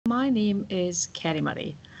My name is Kerry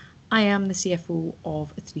Murray. I am the CFO of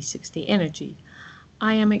 360 Energy.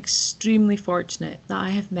 I am extremely fortunate that I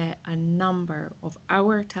have met a number of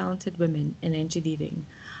our talented women in engineering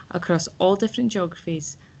across all different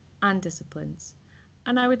geographies and disciplines,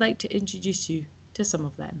 and I would like to introduce you to some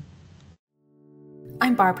of them.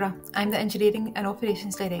 I'm Barbara. I'm the Engineering and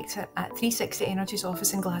Operations Director at 360 Energy's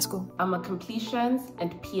office in Glasgow. I'm a completions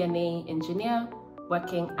and P&A engineer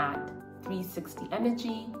working at 360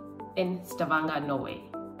 Energy in Stavanger, Norway.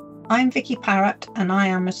 I'm Vicky Parrott and I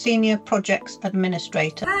am a Senior Projects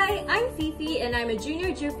Administrator. Hi, I'm Fifi and I'm a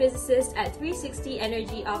Junior Geophysicist at 360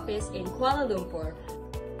 Energy office in Kuala Lumpur.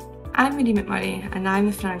 I'm Marie McMurray and I'm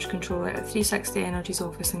the Financial Controller at 360 Energy's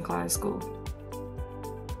office in Glasgow.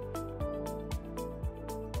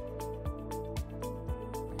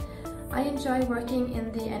 I enjoy working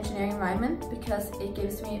in the engineering environment because it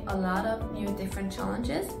gives me a lot of new different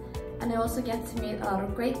challenges, and I also get to meet a lot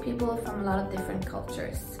of great people from a lot of different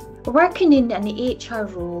cultures. Working in an HR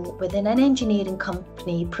role within an engineering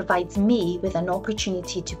company provides me with an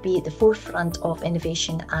opportunity to be at the forefront of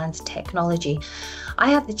innovation and technology. I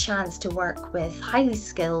have the chance to work with highly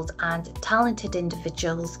skilled and talented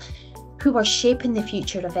individuals who are shaping the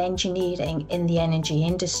future of engineering in the energy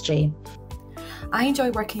industry. I enjoy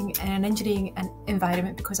working in an engineering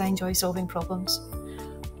environment because I enjoy solving problems.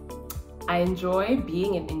 I enjoy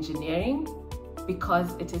being in engineering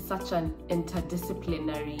because it is such an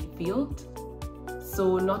interdisciplinary field.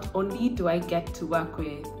 So not only do I get to work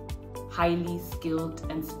with highly skilled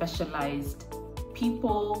and specialized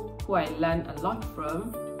people who I learn a lot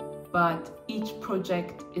from, but each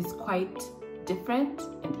project is quite different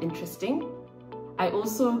and interesting. I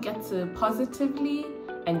also get to positively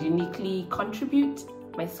and uniquely contribute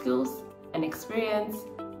my skills and experience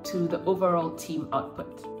to the overall team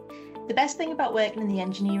output. The best thing about working in the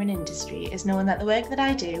engineering industry is knowing that the work that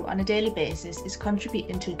I do on a daily basis is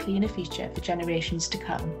contributing to a cleaner future for generations to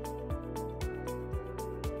come.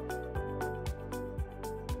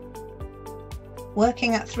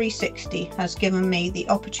 Working at 360 has given me the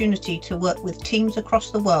opportunity to work with teams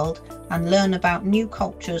across the world and learn about new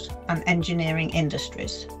cultures and engineering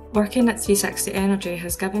industries. Working at 360 Energy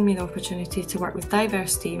has given me the opportunity to work with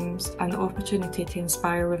diverse teams and the opportunity to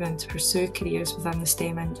inspire women to pursue careers within the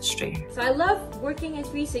STEM industry. So I love working at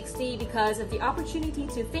 360 because of the opportunity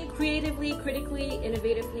to think creatively, critically,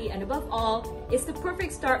 innovatively, and above all, it's the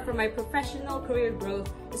perfect start for my professional career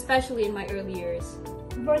growth, especially in my early years.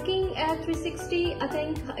 Working at 360, I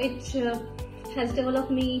think it has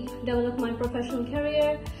developed my professional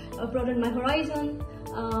career, broadened my horizon.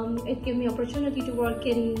 It gave me opportunity to work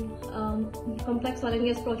in complex oil and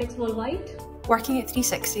gas projects worldwide. Working at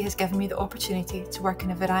 360 has given me the opportunity to work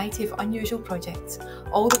in a variety of unusual projects,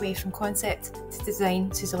 all the way from concept to design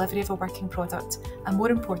to delivery of a working product, and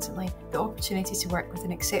more importantly, the opportunity to work with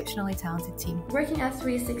an exceptionally talented team. Working at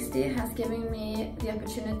 360 has given me the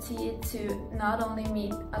opportunity to not only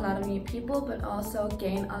meet a lot of new people, but also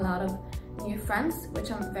gain a lot of new friends,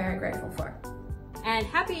 which I'm very grateful for. And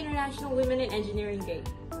happy International Women in Engineering Day!